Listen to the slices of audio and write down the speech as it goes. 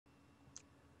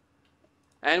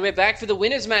And we're back for the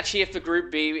winners match here for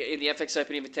Group B in the FX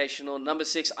Open Invitational number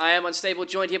 6. I am Unstable,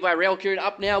 joined here by Railcoon.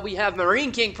 Up now we have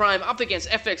MarineKingPrime up against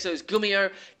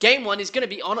FXOGumiho. Game 1 is going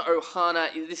to be on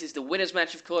Ohana. This is the winners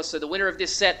match, of course, so the winner of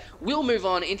this set will move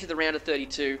on into the round of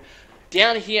 32.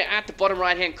 Down here at the bottom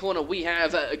right-hand corner, we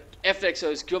have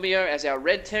FXOGumiho as our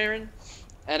red Terran.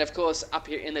 And of course, up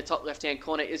here in the top left-hand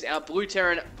corner is our blue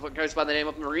Terran, what goes by the name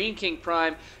of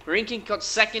MarineKingPrime. MarineKing got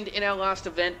second in our last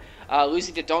event,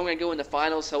 losing to Dongangu in the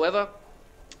finals. However,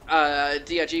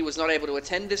 DRG was not able to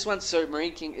attend this one, so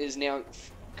MarineKing is now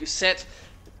set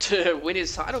to win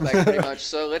his title back pretty much.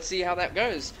 So let's see how that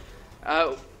goes.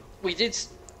 We did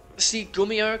see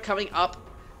Gumiho coming up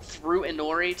through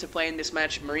Inori to play in this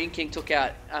match. MarineKing took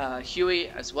out Huey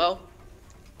as well.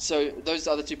 So those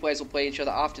other two players will play each other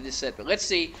after this set. But let's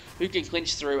see who can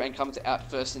clinch through and come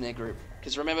out first in their group.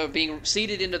 Because remember, being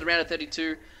seeded into the round of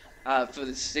 32 for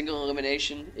the single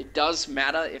elimination, it does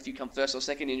matter if you come first or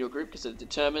second in your group because it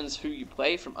determines who you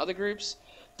play from other groups.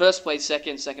 First plays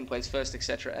second, second plays first,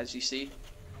 etc. as you see.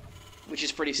 Which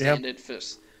is pretty standard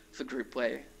for group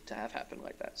play to have happen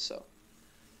like that. So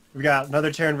we got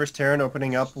another Terran versus Terran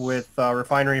opening up with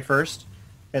Refinery first.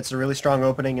 It's a really strong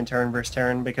opening in Terran versus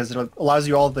Terran because it allows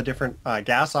you all the different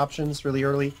gas options really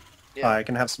early. Yeah. You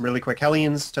can have some really quick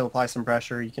Hellions to apply some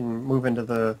pressure. You can move into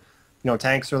the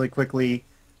tanks really quickly. You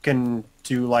can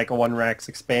do like a 1-Rex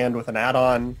expand with an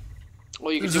add-on.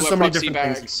 Well, you can do a proxy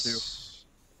barracks.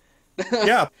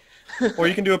 Yeah. Or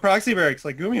you can do a proxy barracks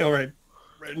like Gumiho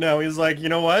right now. He's like, you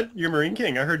know what? You're Marine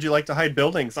King. I heard you like to hide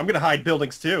buildings. I'm going to hide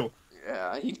buildings too.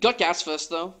 Yeah, he got gas first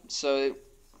though, so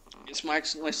it's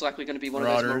most likely going to be one of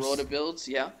those Marauder builds,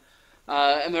 yeah.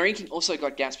 And MarineKing also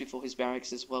got gas before his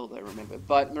barracks as well, though, remember.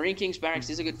 But MarineKing's barracks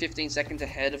is a good 15 seconds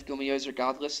ahead of Gumiho's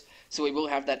regardless, so he will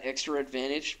have that extra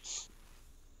advantage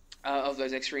of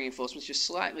those extra reinforcements, just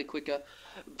slightly quicker.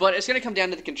 But it's going to come down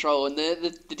to the control, and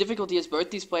the difficulty is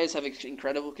both these players have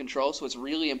incredible control, so it's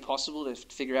really impossible to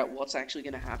figure out what's actually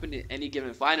going to happen in any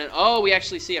given fight. And we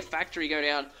actually see a factory go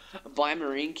down by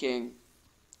MarineKing,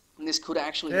 and this could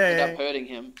actually end up hurting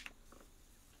him.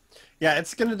 Yeah,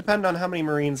 it's going to depend on how many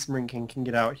Marines MarineKing can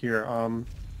get out here.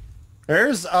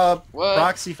 There's a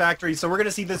proxy factory, so we're going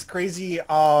to see this crazy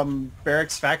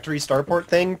barracks factory starport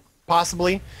thing,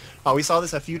 possibly. We saw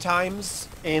this a few times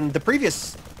in the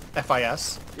previous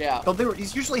FIS. Yeah. But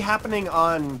it's usually happening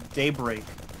on Daybreak.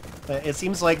 It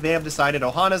seems like they have decided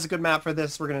Ohana's a good map for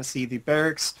this. We're going to see the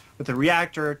barracks with the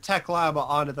reactor, tech lab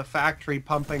onto the factory,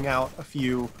 pumping out a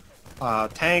few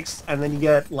tanks, and then you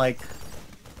get like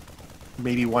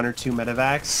maybe 1 or 2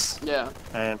 medevacs. Yeah.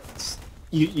 And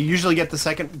you usually get the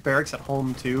second barracks at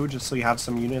home too, just so you have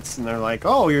some units, and they're like,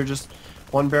 oh, you're just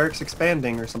 1 barracks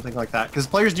expanding or something like that. Because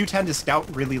players do tend to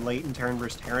scout really late in Terran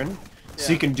versus Terran,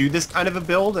 so you can do this kind of a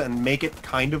build and make it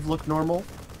kind of look normal.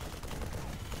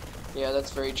 Yeah, that's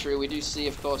very true. We do see,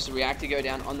 of course, the reactor go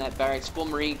down on that barracks for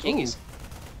MarineKing.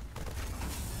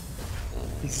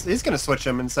 He's going to switch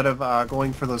him instead of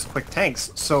going for those quick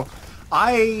tanks. So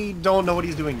I don't know what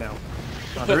he's doing now.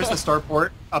 There is the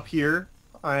starport up here,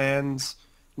 and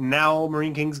now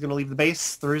MarineKing's going to leave the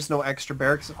base. There is no extra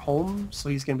barracks at home, so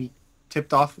he's going to be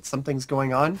tipped off that something's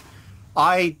going on.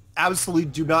 I absolutely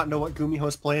do not know what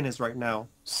Gumiho's plan is right now.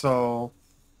 So,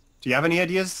 do you have any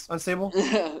ideas, Unstable?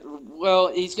 Well,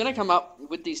 he's going to come up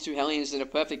with these 2 Hellions at a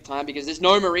perfect time because there's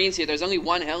no Marines here. There's only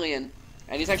 1 Hellion,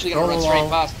 and he's actually going to run straight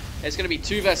past. It's going to be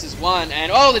 2 versus 1, and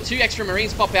the 2 extra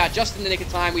Marines pop out just in the nick of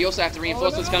time. We also have the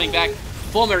reinforcements coming back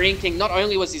for MarineKing. Not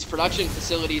only was his production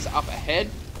facilities up ahead,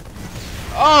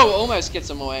 almost gets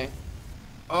him away.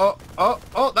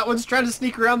 That one's trying to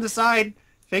sneak around the side,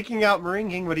 faking out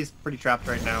MarineKing, but he's pretty trapped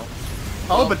right now.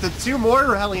 But the 2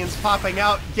 more Hellions popping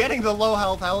out, getting the low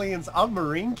health Hellions of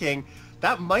MarineKing.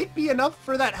 That might be enough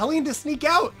for that Hellion to sneak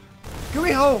out.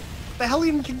 Gumiho, the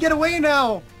Hellion can get away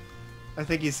now. I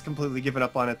think he's completely given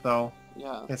up on it, though.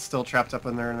 Yeah. It's still trapped up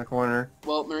in there in the corner.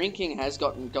 Well, MarineKing has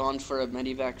gone for a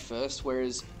Medivac first,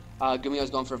 whereas Gumiho's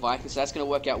gone for a Viking, so that's going to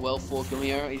work out well for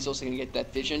Gumiho. He's also going to get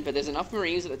that vision, but there's enough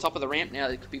Marines at the top of the ramp now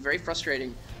that it could be very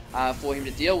frustrating for him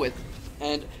to deal with.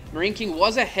 And MarineKing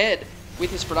was ahead with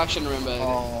his production, remember.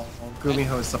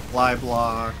 Gumiho's supply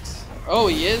blocked. Oh,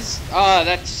 he is?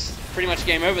 That's pretty much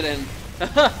game over then.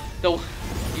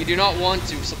 You do not want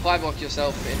to supply block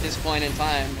yourself at this point in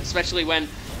time, especially when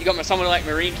you got someone like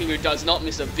MarineKing who does not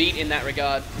miss a beat in that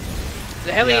regard.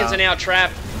 The Hellions are now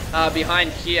trapped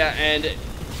behind here, and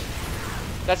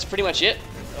that's pretty much it.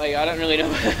 Like, I don't really know.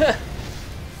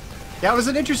 Yeah, it was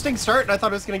an interesting start, and I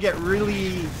thought it was going to get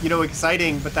really,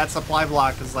 exciting, but that supply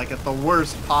block is like at the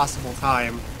worst possible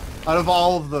time. Out of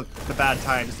all of the bad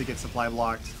times to get supply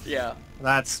blocked. Yeah.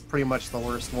 That's pretty much the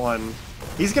worst one.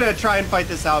 He's going to try and fight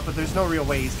this out, but there's no real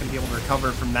way he's going to be able to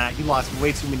recover from that. He lost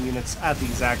way too many units at the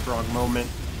exact wrong moment.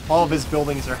 All of his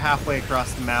buildings are halfway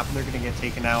across the map, and they're going to get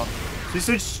taken out.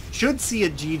 So we should see a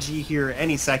GG here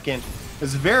any second.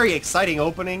 It's a very exciting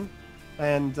opening,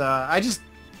 and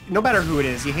no matter who it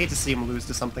is, you hate to see him lose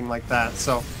to something like that.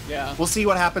 So yeah, we'll see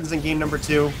what happens in game number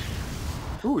 2.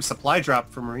 Ooh, supply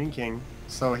drop for Marine King.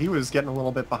 So he was getting a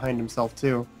little bit behind himself,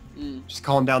 too. Just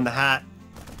calling down the hat.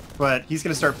 But he's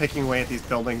going to start picking away at these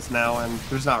buildings now, and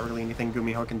there's not really anything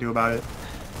Gumiho can do about it.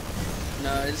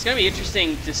 No, it's going to be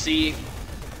interesting to see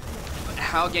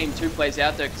how game 2 plays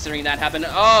out, though, considering that happened.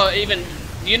 Oh, even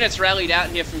units rallied out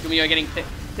here from Gumiho getting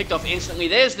picked off instantly.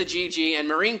 There's the GG, and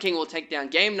Marine King will take down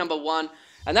game number 1.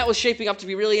 And that was shaping up to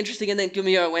be really interesting, and then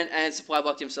Gumiho went and supply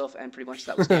blocked himself, and pretty much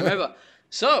that was game over.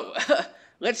 So,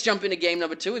 let's jump into game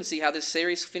number 2 and see how this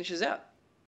series finishes out.